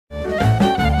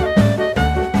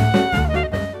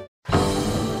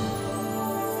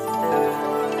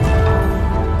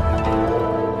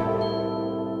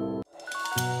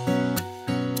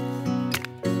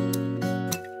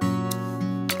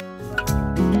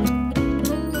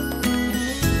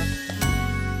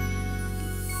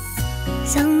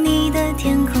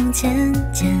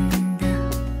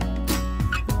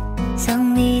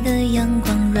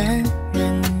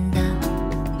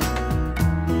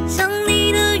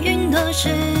都是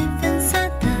粉色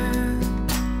的，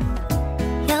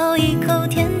咬一口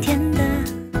甜甜的。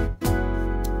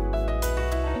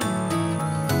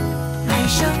爱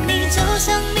上你就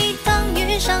像蜜糖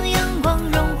遇上阳光，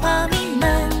融化弥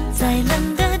漫，再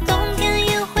冷的冬天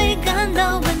也会感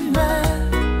到温暖。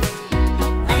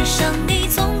爱上你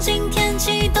从今天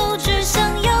起都只想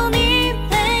要你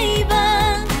陪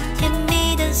伴，甜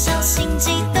蜜的小心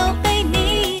机都被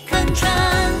你看穿，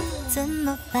怎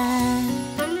么办？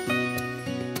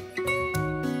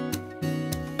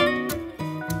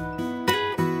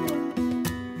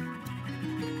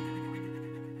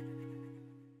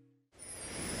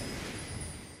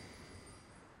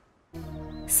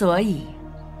所以，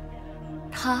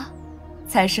他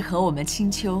才是和我们青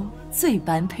丘最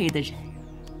般配的人。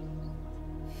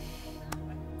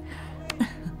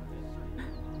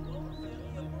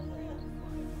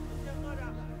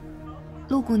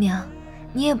陆姑娘，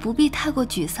你也不必太过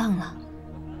沮丧了。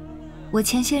我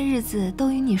前些日子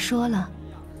都与你说了，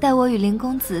待我与林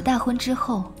公子大婚之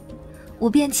后，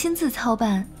我便亲自操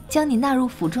办将你纳入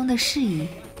府中的事宜。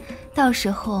到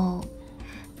时候，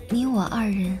你我二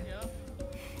人。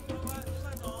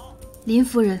林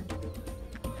夫人，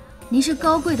您是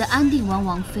高贵的安定王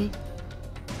王妃，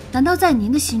难道在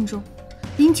您的心中，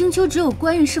林清秋只有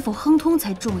官运是否亨通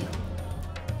才重要？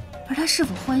而他是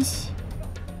否欢喜，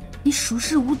你熟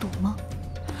视无睹吗？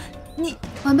你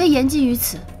晚辈言尽于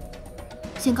此，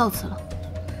先告辞了。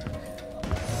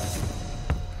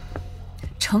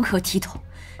成何体统？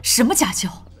什么家教？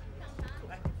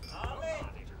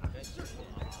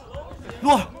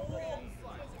洛儿，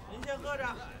您先喝着。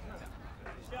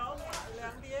小碗2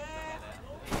碟。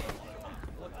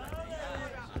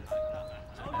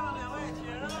上2位请。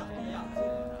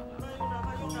慢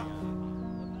用着。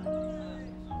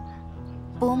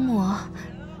伯母，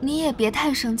你也别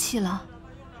太生气了。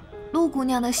陆姑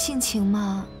娘的性情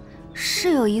嘛，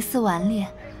是有一丝顽劣，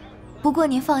不过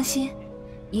您放心，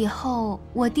以后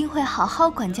我定会好好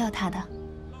管教她的。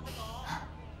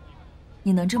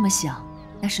你能这么想，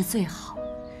那是最好。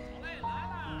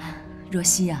若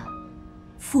曦啊，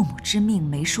父母之命，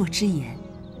媒妁之言。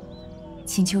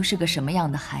青丘是个什么样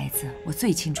的孩子，我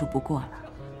最清楚不过了。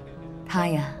他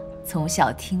呀，从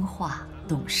小听话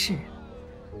懂事，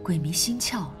鬼迷心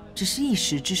窍只是一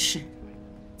时之事。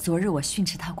昨日我训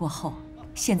斥他过后，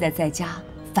现在在家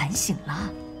反省了。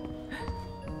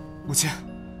母亲，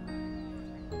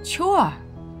秋儿，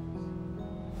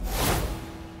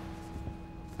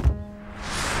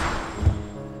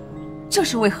这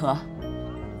是为何？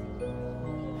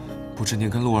不知您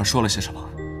跟陆儿说了些什么，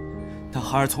但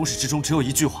孩儿从始至终只有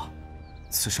一句话：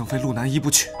此生非陆南一不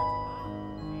娶。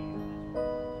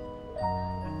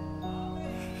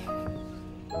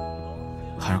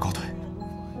孩儿告退。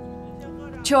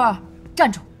秋儿，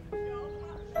站住！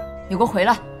你给我回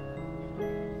来！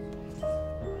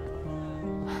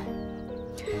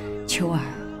秋儿，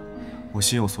我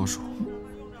心有所属，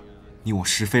你我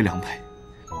实非良配，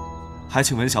还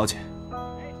请文小姐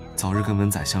早日跟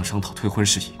文宰相商讨退婚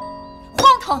事宜。荒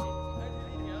唐！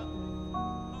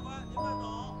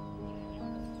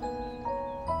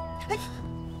哎，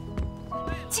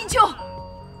青丘，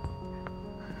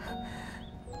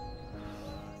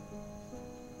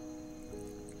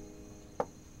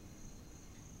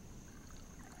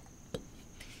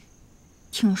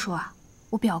听说啊，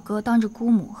我表哥当着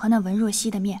姑母和那文若曦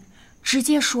的面，直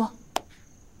接说，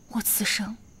我此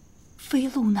生非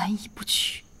陆南一不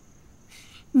娶。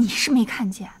你是没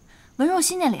看见，文若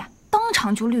曦那脸当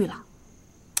场就绿了。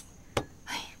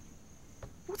哎，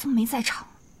我怎么没在场？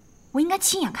我应该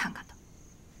亲眼看看的。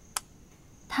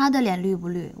他的脸绿不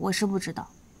绿，我是不知道。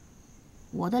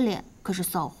我的脸可是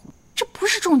臊红。这不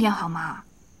是重点好吗？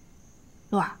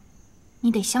洛儿，你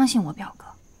得相信我表哥，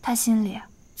他心里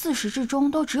自始至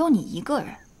终都只有你一个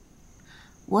人。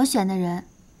我选的人，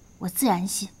我自然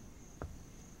信。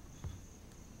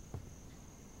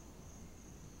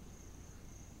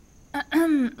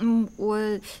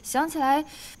我想起来，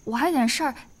我还有点事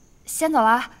儿，先走了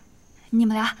啊。你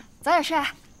们俩早点睡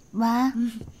啊。晚安。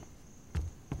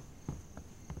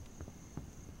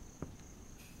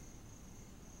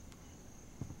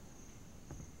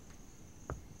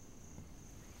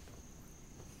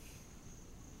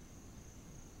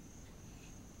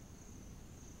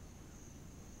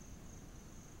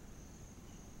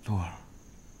陆儿，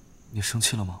你生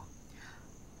气了吗？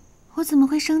我怎么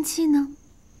会生气呢？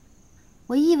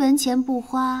我1文钱不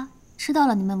花，吃到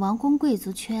了你们王公贵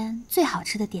族圈最好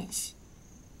吃的点心，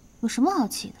有什么好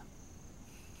气的？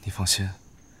你放心，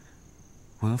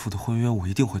文府的婚约我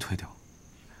一定会退掉。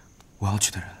我要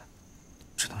娶的人，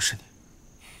只能是你。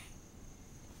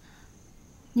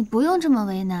你不用这么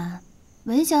为难，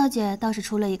文小姐倒是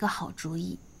出了一个好主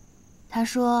意，她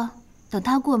说等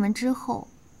她过门之后，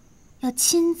要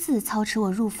亲自操持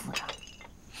我入府了。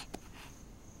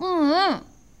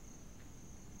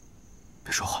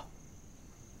别说话，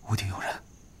屋顶有人。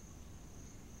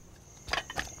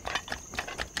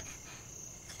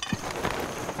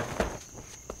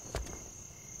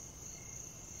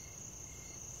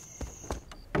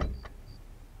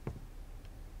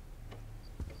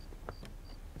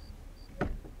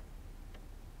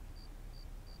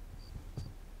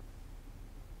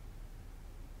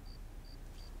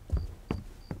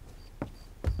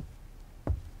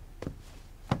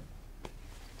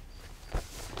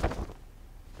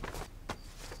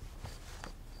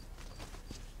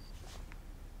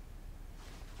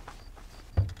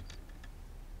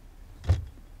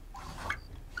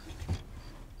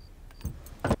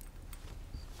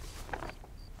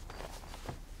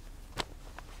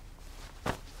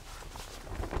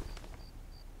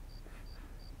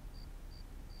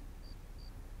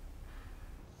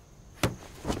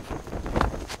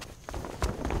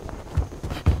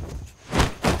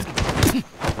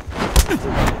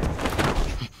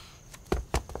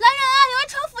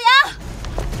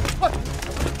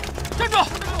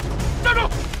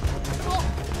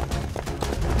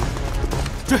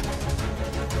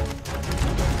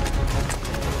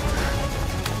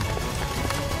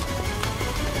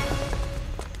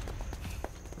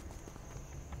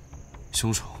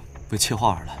凶手为窃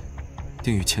化而来，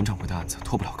定与钱掌柜的案子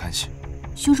脱不了干系。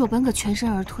凶手本可全身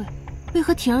而退，为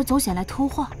何铤而走险来偷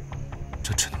画？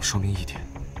这只能说明一点：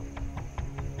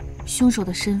凶手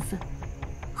的身份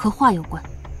和画有关。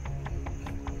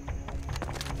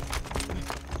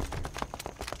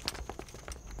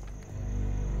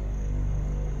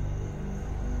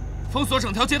封锁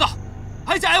整条街道，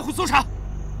挨家挨户搜查。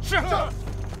是。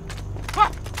快！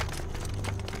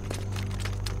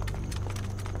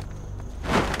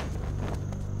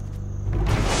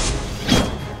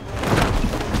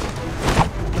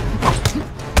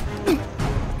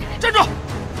站住！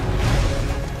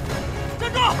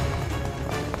站住！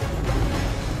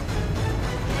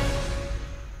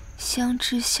相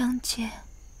知相见，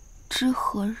知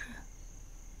何日？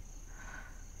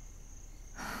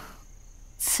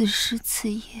此时此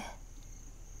夜，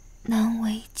难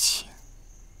为情。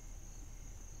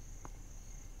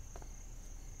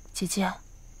姐姐，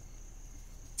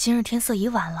今日天色已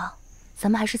晚了，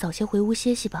咱们还是早些回屋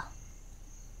歇息吧。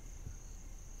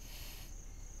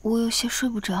我有些睡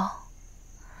不着，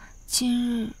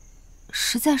今日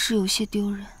实在是有些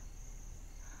丢人。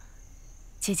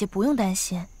姐姐不用担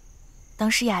心，当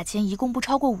时雅间一共不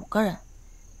超过5个人，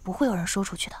不会有人说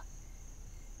出去的。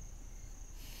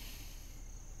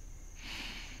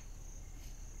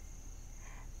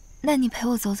那你陪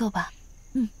我走走吧。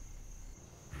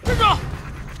站住！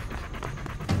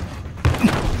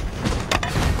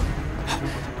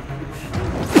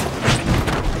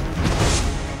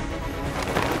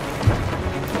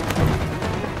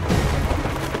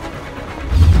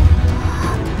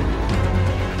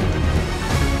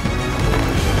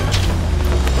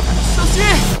小心！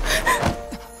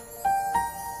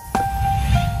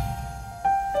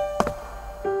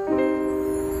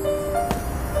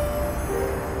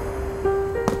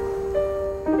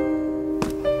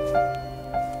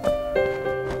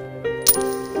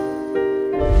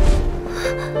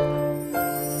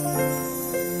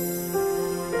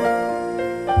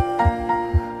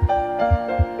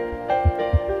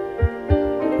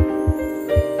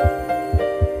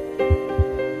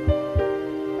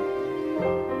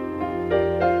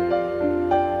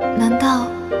难道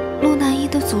鹿南一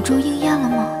的诅咒应验了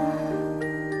吗？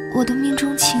我的命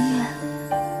中情缘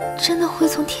真的会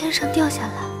从天上掉下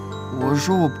来？我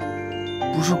说我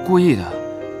不是故意的，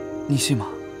你信吗？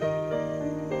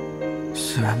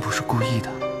虽然不是故意的，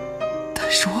但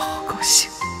是我好高兴。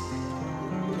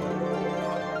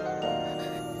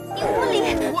你无礼！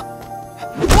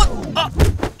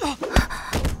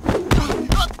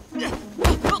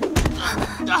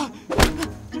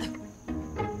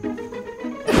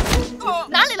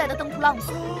哪里来的登徒浪子？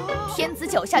天子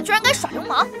脚下居然敢耍流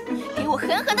氓！给我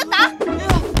狠狠的打！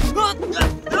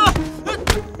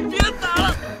别打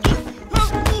了，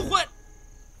误会。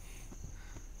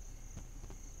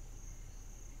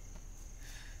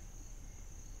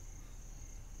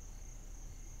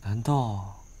难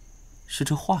道是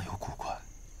这画有古怪？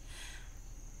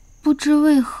不知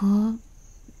为何，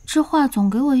这画总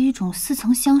给我一种似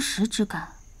曾相识之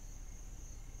感。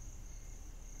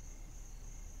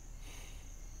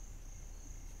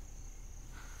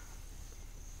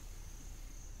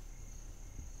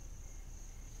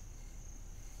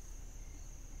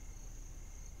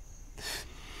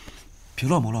别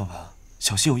乱摸乱闻，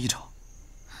小心有异常。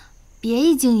别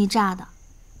一惊一乍的，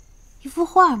一幅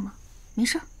画嘛，没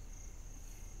事儿。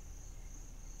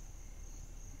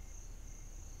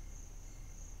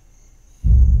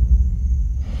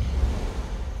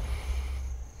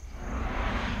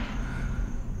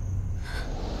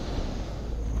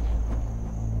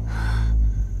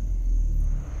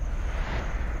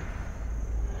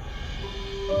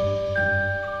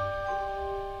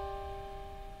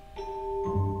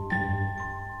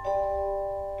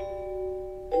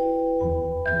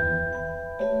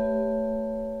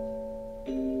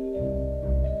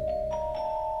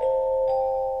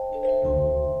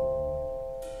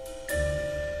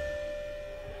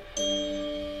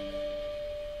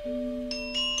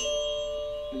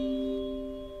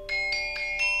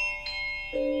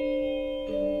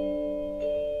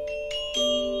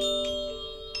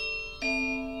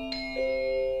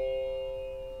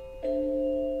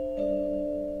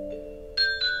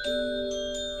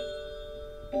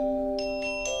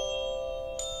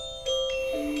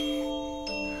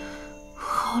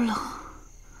好冷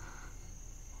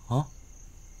啊！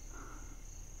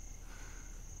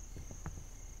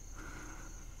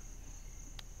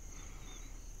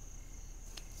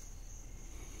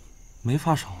没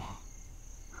发烧啊？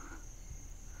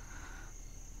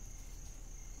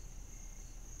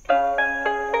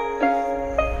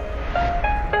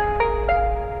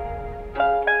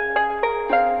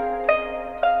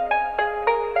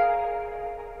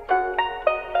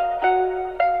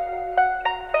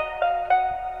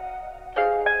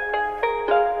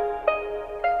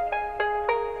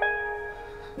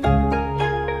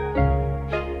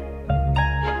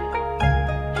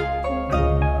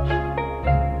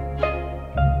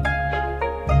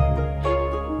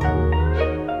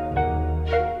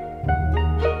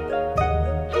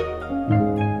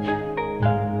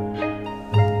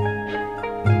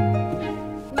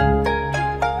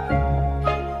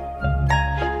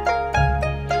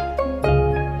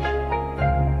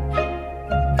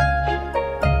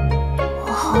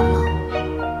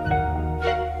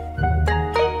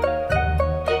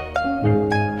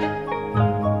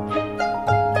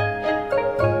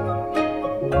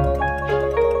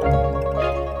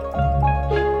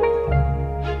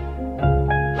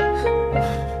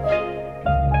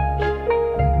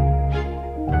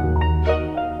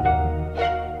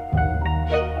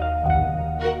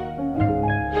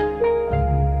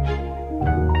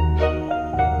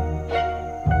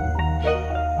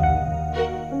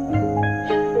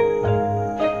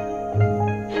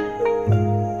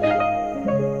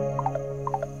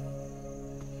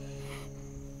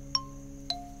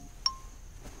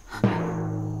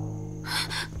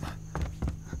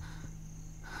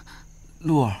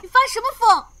鹿儿，你发什么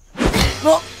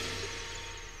疯？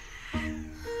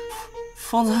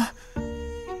方才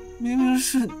明明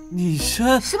是你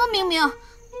先……什么明明？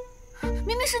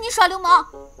明明是你耍流氓！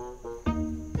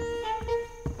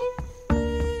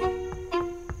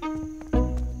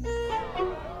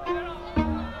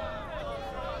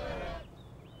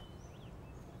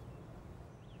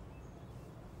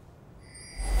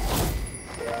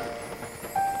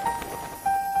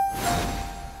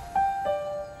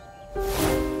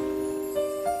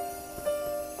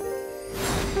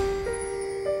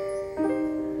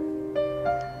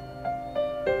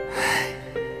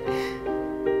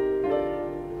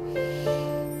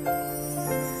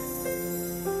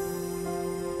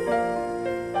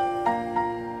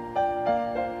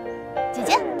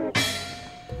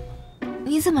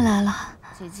你怎么来了？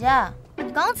姐姐，你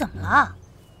刚刚怎么了？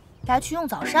该去用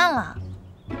早膳了。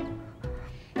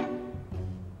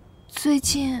最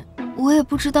近我也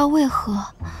不知道为何，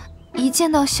一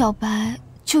见到小白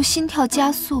就心跳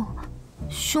加速，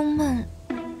胸闷，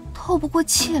透不过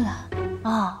气来。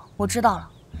啊，我知道了，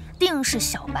定是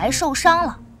小白受伤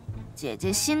了，姐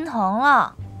姐心疼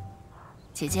了。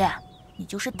姐姐，你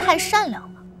就是太善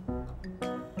良了。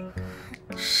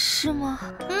是吗？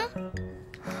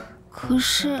可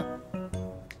是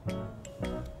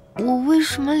我为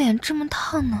什么脸这么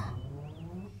烫呢？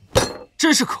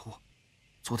真是可恶！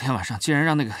昨天晚上竟然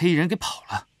让那个黑衣人给跑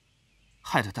了，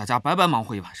害得大家白白忙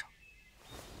活一晚上。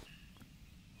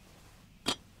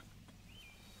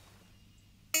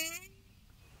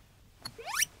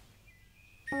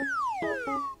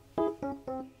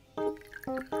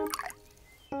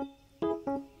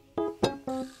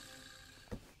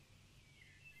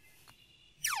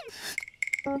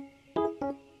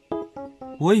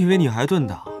我以为你还钝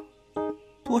打，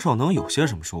多少能有些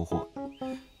什么收获。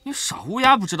你傻乌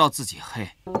鸦不知道自己黑，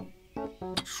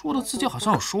说的自己好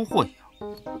像有收获一样。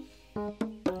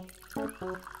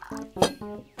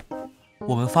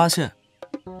我们发现，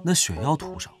那血药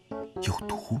图上有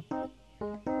毒。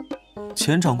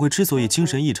钱掌柜之所以精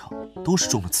神异常，都是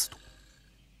中了此毒。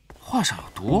画上有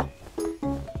毒？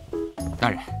大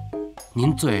人，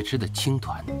您最爱吃的青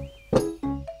团。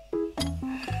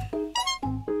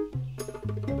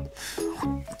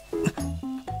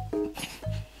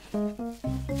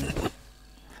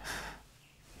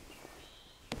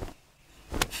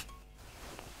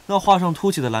那画上凸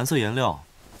起的蓝色颜料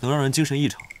能让人精神异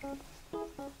常，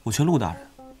我劝陆大人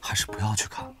还是不要去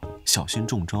看了，小心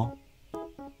中招。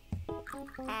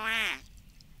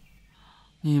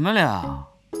你们俩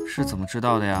是怎么知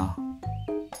道的呀？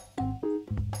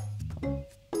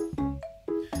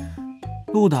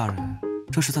陆大人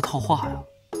这是在套话呀，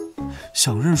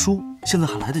想认输现在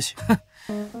还来得及。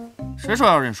谁说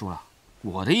要认输了？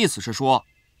我的意思是说，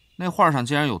那画上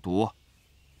既然有毒，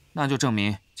那就证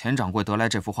明钱掌柜得来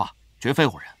这幅画绝非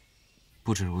我人。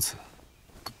不止如此，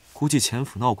估计钱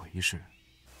府闹鬼一事，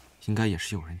应该也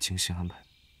是有人精心安排。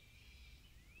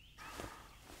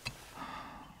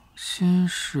先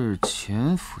是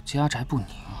钱府家宅不宁，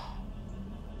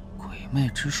鬼魅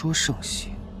之说盛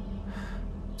行，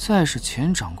再是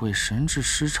钱掌柜神志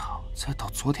失常，再到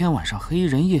昨天晚上黑衣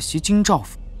人夜袭京兆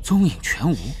府，踪影全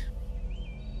无。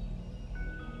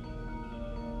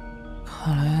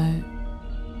看来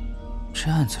这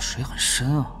案子水很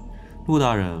深啊。陆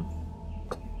大人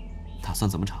打算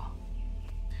怎么查？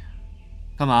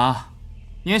干嘛？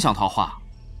你也想套话？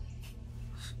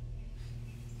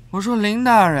我说林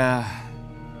大人，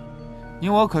你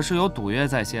我可是有赌约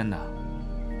在先的，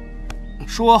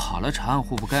说好了查案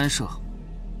互不干涉，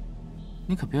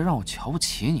你可别让我瞧不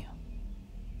起你啊！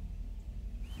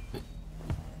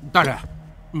大人，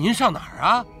您上哪儿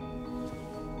啊？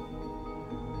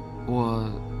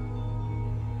我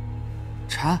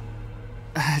查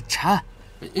案，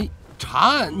查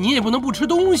案你也不能不吃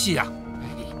东西呀！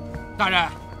大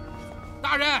人，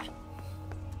大人，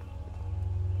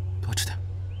多吃点。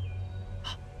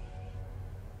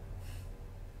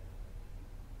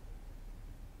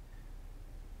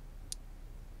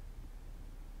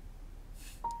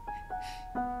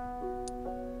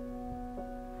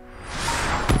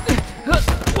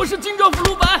我是京兆府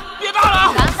陆本，别打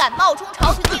了！胆敢冒充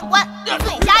朝廷命官，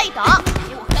罪加一等，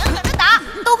给我狠狠的打！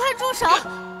都快住手！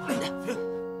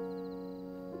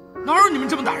哪有你们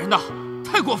这么打人的？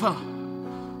太过分了！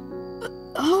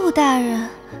陆大人，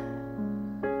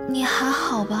你还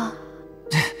好吧？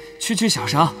区小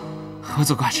伤，何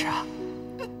足挂齿啊！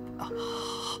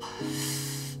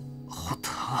好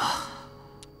疼啊！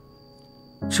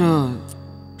这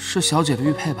是小姐的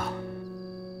玉佩吧？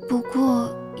不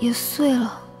过也碎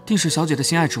了。定是小姐的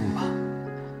心爱之物吧？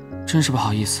真是不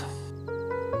好意思，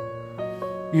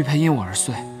玉佩因我而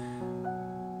碎。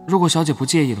如果小姐不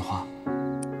介意的话，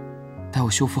待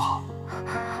我修复好，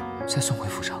再送回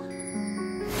府上。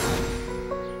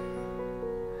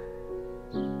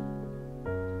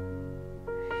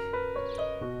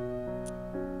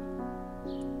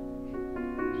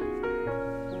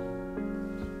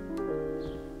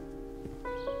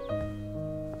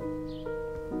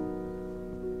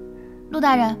陆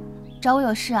大人，找我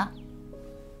有事啊？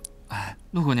哎，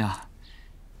陆姑娘，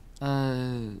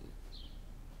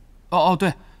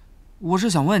对，我是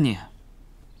想问你，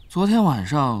昨天晚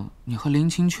上你和林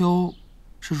清秋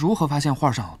是如何发现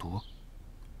画上有毒，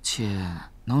且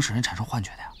能使人产生幻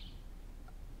觉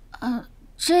的呀？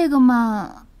这个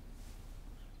嘛，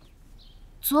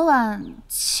昨晚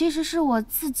其实是我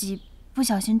自己不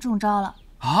小心中招了。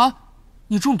啊？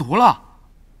你中毒了？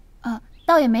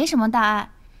倒也没什么大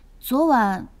碍。昨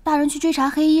晚大人去追查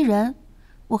黑衣人，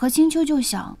我和青秋就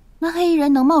想，那黑衣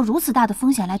人能冒如此大的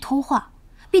风险来偷画，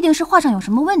必定是画上有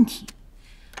什么问题。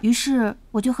于是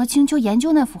我就和青秋研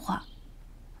究那幅画。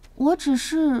我只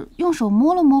是用手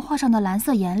摸了摸画上的蓝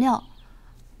色颜料，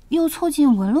又凑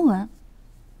近闻了闻，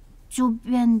就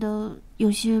变得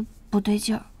有些不对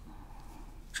劲儿。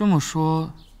这么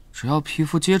说，只要皮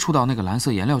肤接触到那个蓝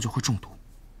色颜料就会中毒？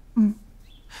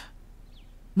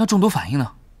那中毒反应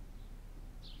呢？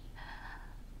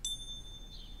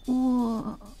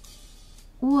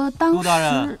我当时……陆大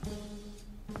人，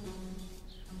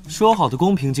说好的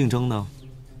公平竞争呢？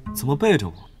怎么背着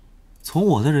我，从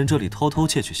我的人这里偷偷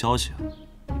窃取消息啊？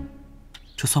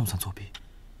这算不算作弊？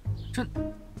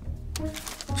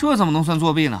这怎么能算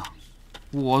作弊呢？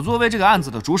我作为这个案子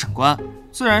的主审官，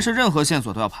自然是任何线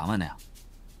索都要盘问的呀。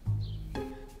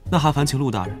那还烦请陆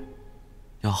大人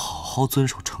要好好遵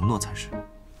守承诺才是。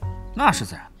那是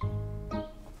自然。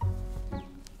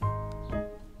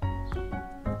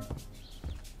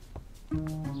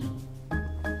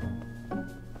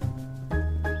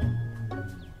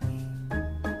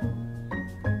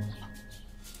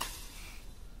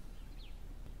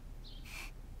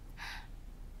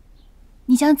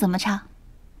你想怎么查？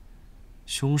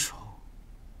凶手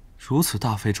如此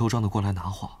大费周章的过来拿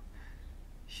画，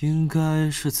应该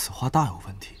是此画大有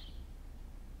问题。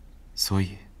所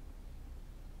以，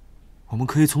我们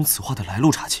可以从此画的来路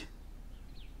查起。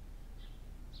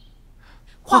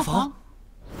画房。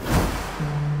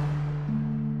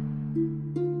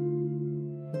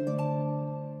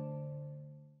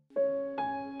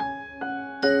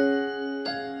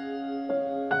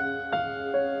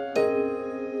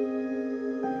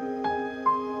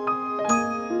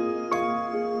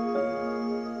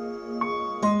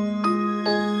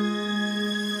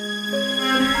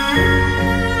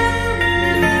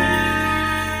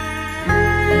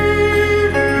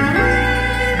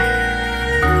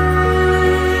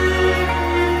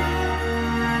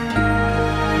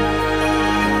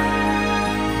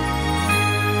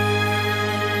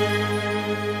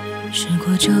试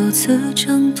过9次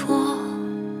挣脱，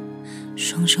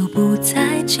双手不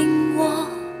再紧握，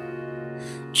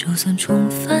就算重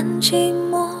返寂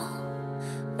寞，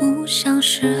不像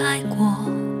是爱过。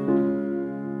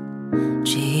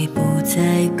记忆不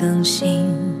再更新，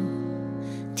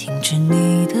停止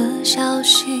你的消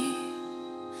息，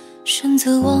选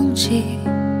择忘记，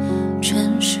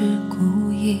全是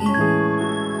故意。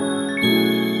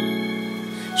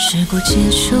试过接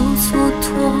受蹉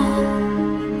跎，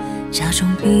假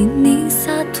装比你洒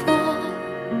脱，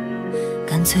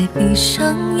干脆闭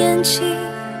上眼睛，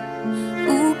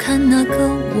不看那个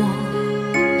我，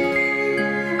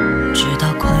直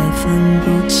到快分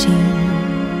不清，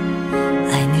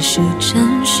爱你是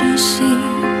真是戏，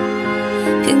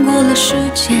骗过了时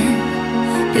间，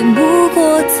骗不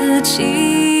过自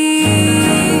己。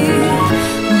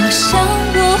我想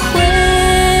我会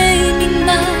明白，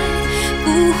不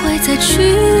会再去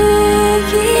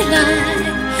依赖，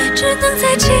只能在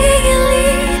记忆里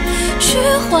去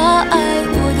画爱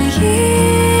我的一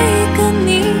个你。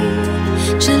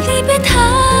这离别太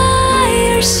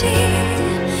儿戏，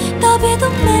道别的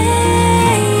每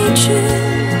一句，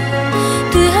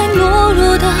对爱懦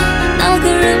弱的那个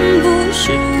人不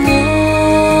是我，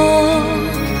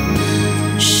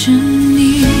是你。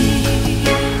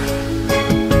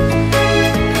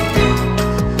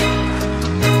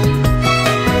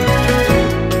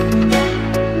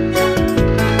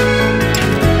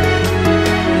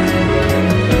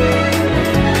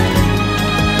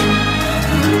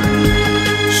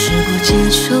接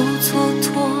受蹉跎，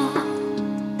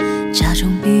假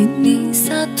装比你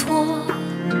洒脱，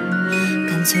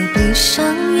干脆闭上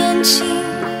眼睛，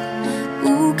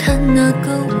不看那个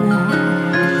我，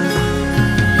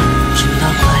直到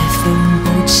快分不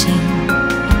清，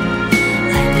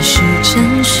爱你是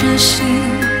真是戏，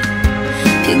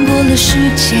骗过了时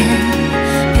间，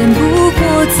骗不过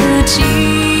自己。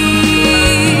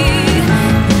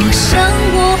我想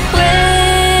我会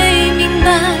明白，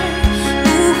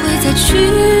再去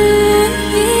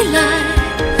依赖，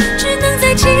只能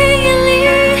在记忆里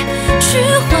去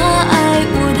画爱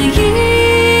我的一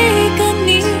个你。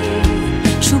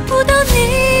触不到你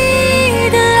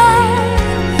的爱，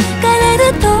该来的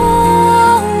都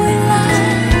未来，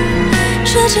这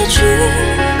结局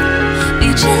比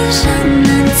真相难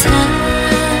猜，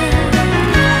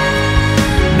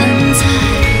难猜。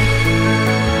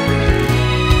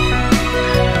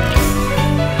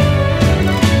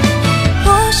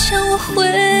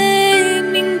会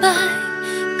明白，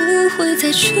不会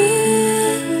再去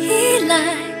依赖，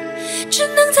只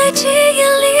能在记忆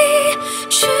里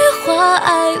去画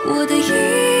爱我的一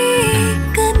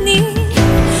个你。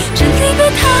这离别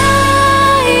太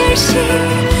儿戏，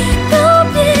道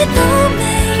别的每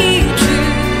一句，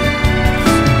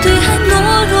对爱懦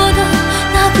弱的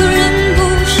那个人不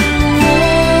是我，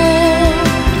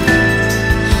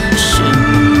是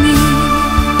你。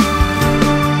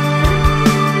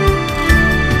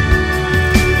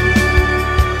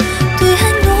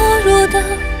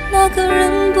那个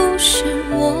人不是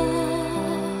我。